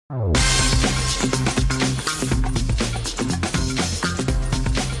Thank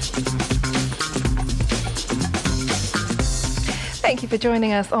you for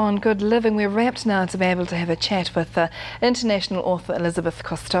joining us on Good Living. We're rapt now to be able to have a chat with international author Elizabeth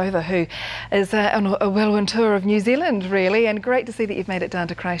Kostova, who is on a whirlwind tour of New Zealand, really, and great to see that you've made it down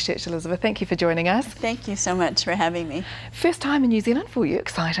to Christchurch, Elizabeth. Thank you for joining us. Thank you so much for having me. First time in New Zealand for you.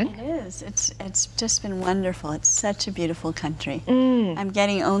 Exciting. It is. It's just been wonderful. It's such a beautiful country. I'm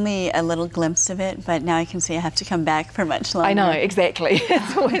getting only a little glimpse of it, but now I can see I have to come back for much longer. I know, exactly.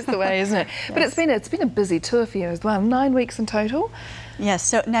 It's always the way, isn't it? Yes. But it's been a busy tour for you as well. 9 weeks in total. Yes,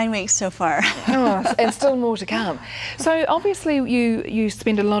 so 9 weeks so far. Oh, and still more to come. So obviously you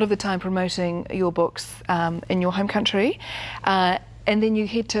spend a lot of the time promoting your books in your home country, and then you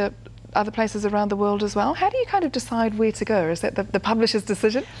head to other places around the world as well. How do you kind of decide where to go? Is that the publisher's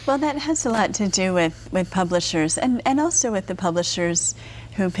decision? Well, that has a lot to do with publishers and also with the publishers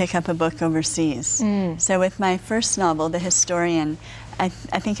who pick up a book overseas. So with my first novel, The Historian, I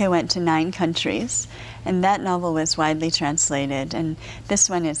think I went to 9 countries, and that novel was widely translated, and this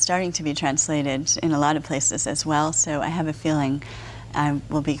one is starting to be translated in a lot of places as well, so I have a feeling I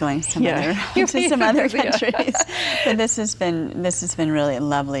will be going to some other countries. But this has been really a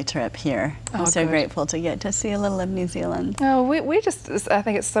lovely trip here. I'm so grateful to get to see a little of New Zealand. Oh, I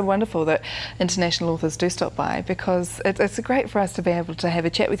think it's so wonderful that international authors do stop by, because it's great for us to be able to have a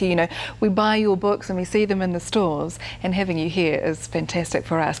chat with you. You know, we buy your books and we see them in the stores, and having you here is fantastic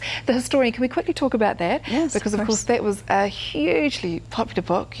for us. The Historian, can we quickly talk about that? Yes, because of course that was a hugely popular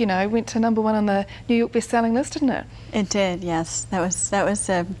book. You know, went to #1 on the New York best-selling list, didn't it? It did, yes. That was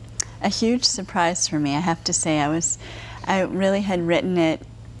a huge surprise for me, I have to say. I really had written it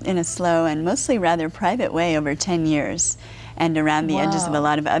in a slow and mostly rather private way over 10 years and around the edges of a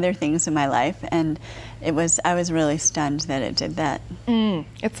lot of other things in my life, and I was really stunned that it did that.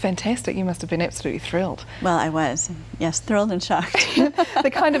 It's fantastic. You must have been absolutely thrilled. Well, I was, yes, thrilled and shocked.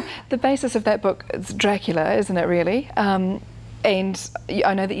 The basis of that book is Dracula, isn't it, really? And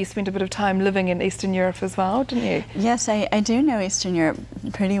I know that you spent a bit of time living in Eastern Europe as well, didn't you? Yes, I do know Eastern Europe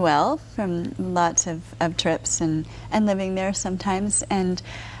pretty well from lots of trips and living there sometimes. And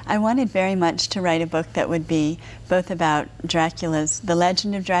I wanted very much to write a book that would be both about the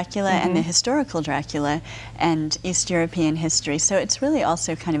legend of Dracula and the historical Dracula and East European history. So it's really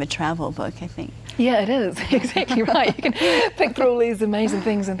also kind of a travel book, I think. Yeah, it is. Exactly right. You can pick through all these amazing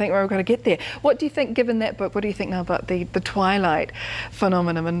things and think, well, we've got to get there. What do you think, given that book, what do you think now about the Twilight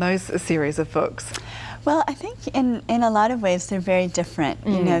phenomenon and those series of books? Well, I think in a lot of ways they're very different.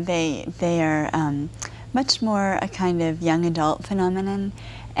 You know, they are much more a kind of young adult phenomenon,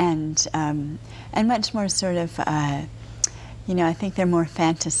 and much more sort of, you know, I think they're more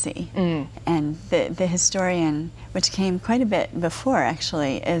fantasy. And the Historian, which came quite a bit before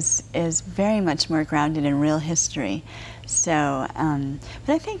actually, is very much more grounded in real history. So,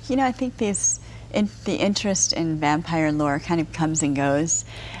 but I think, you know, the interest in vampire lore kind of comes and goes.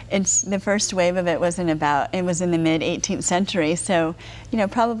 The first wave of it was in the mid-18th century, so, you know,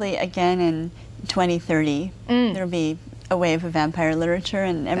 probably again in 2030 there'll be a wave of vampire literature,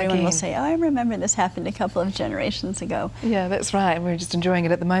 and everyone will say, oh, I remember this happened a couple of generations ago. Yeah, that's right. We're just enjoying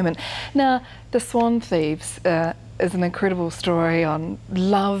it at the moment. Now, The Swan Thieves is an incredible story on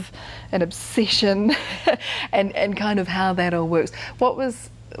love and obsession and kind of how that all works. What was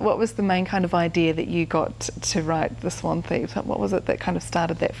the main kind of idea that you got to write The Swan Thieves? What was it that kind of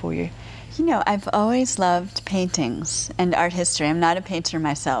started that for you? You know, I've always loved paintings and art history. I'm not a painter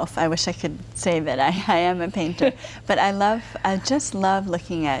myself. I wish I could say that I am a painter. But I just love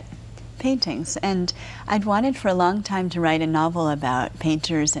looking at paintings. And I'd wanted for a long time to write a novel about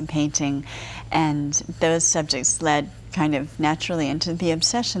painters and painting, and those subjects led kind of naturally into the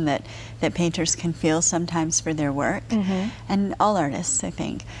obsession that painters can feel sometimes for their work, and all artists, I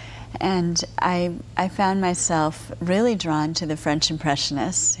think. And I found myself really drawn to the French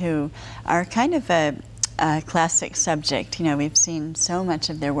Impressionists, who are kind of a classic subject. You know, we've seen so much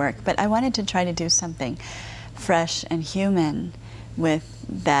of their work, but I wanted to try to do something fresh and human with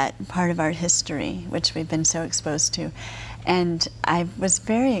that part of art history, which we've been so exposed to. And I was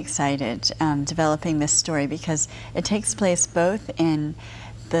very excited developing this story, because it takes place both in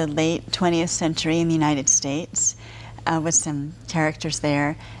the late 20th century in the United States, with some characters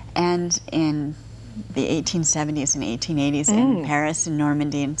there, and in the 1870s and 1880s in Paris and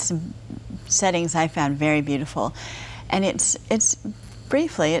Normandy, and some settings I found very beautiful. And it's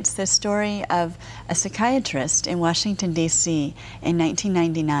briefly, it's the story of a psychiatrist in Washington, D.C. in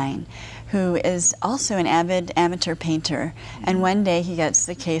 1999 who is also an avid amateur painter. And one day he gets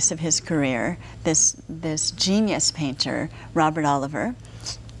the case of his career, this genius painter, Robert Oliver,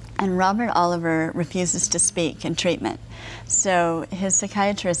 And Robert Oliver refuses to speak in treatment. So his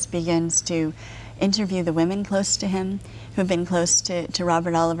psychiatrist begins to interview the women close to him, who've been close to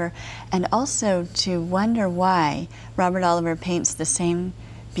Robert Oliver, and also to wonder why Robert Oliver paints the same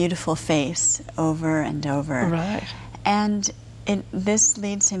beautiful face over and over. Right. And this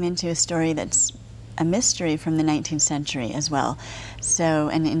leads him into a story that's a mystery from the 19th century as well, so,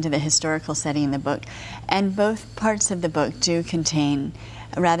 and into the historical setting in the book. And both parts of the book do contain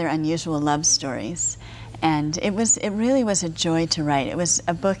rather unusual love stories. And it really was a joy to write. It was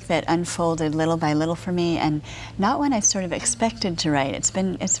a book that unfolded little by little for me, and not one I sort of expected to write. It's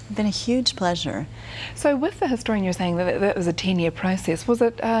been a huge pleasure. So with the historian, you're saying that was a 10-year process. Was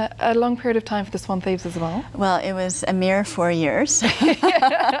it a long period of time for the Swan Thieves as well? Well, it was a mere 4 years.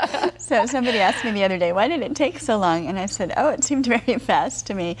 So somebody asked me the other day, why did it take so long? And I said, oh, it seemed very fast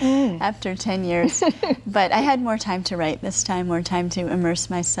to me after 10 years. But I had more time to write this time, more time to immerse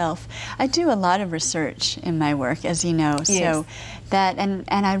myself. I do a lot of research in my work, as you know, so that, and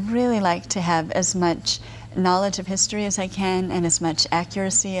I really like to have as much knowledge of history as I can and as much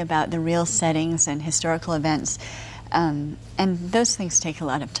accuracy about the real settings and historical events, and those things take a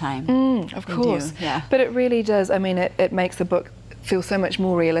lot of time. Of course, yeah. But it really does, I mean, it makes the book feel so much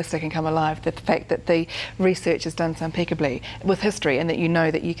more realistic and come alive, the fact that the research is done so impeccably with history, and that you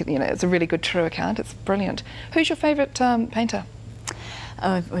know that you can, it's a really good true account. It's brilliant. Who's your favourite painter?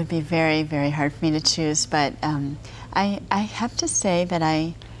 Oh, it would be very, very hard for me to choose, but I have to say that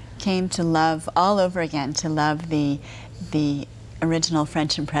I came to love, all over again, to love the original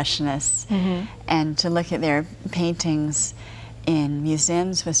French Impressionists, and to look at their paintings in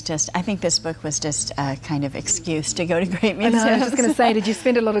museums was just, I think this book was just a kind of excuse to go to great museums. I was just going to say, did you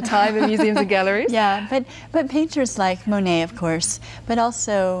spend a lot of time in museums and galleries? Yeah, but painters like Monet, of course, but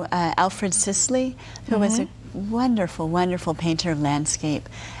also Alfred Sisley, who was a wonderful, wonderful painter of landscape,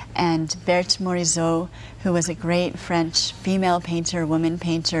 and Berthe Morisot, who was a great French female painter, woman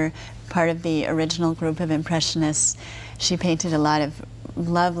painter, part of the original group of Impressionists. She painted a lot of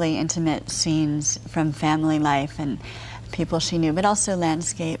lovely, intimate scenes from family life and people she knew, but also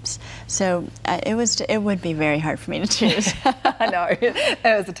landscapes. So it would be very hard for me to choose. I know,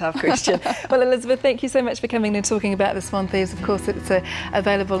 that was a tough question. Well, Elizabeth, thank you so much for coming and talking about the Swan Thieves. Of course, it's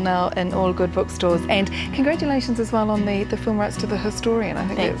available now in all good bookstores. And congratulations as well on the film rights to The Historian. I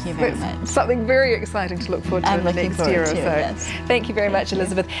think thank you very much. Something very exciting to look forward to in the next year or so. Yes. Thank you very much,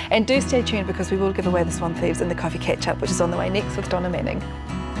 Elizabeth. And do stay tuned, because we will give away the Swan Thieves in the Coffee Catch-Up, which is on the way next with Donna Manning.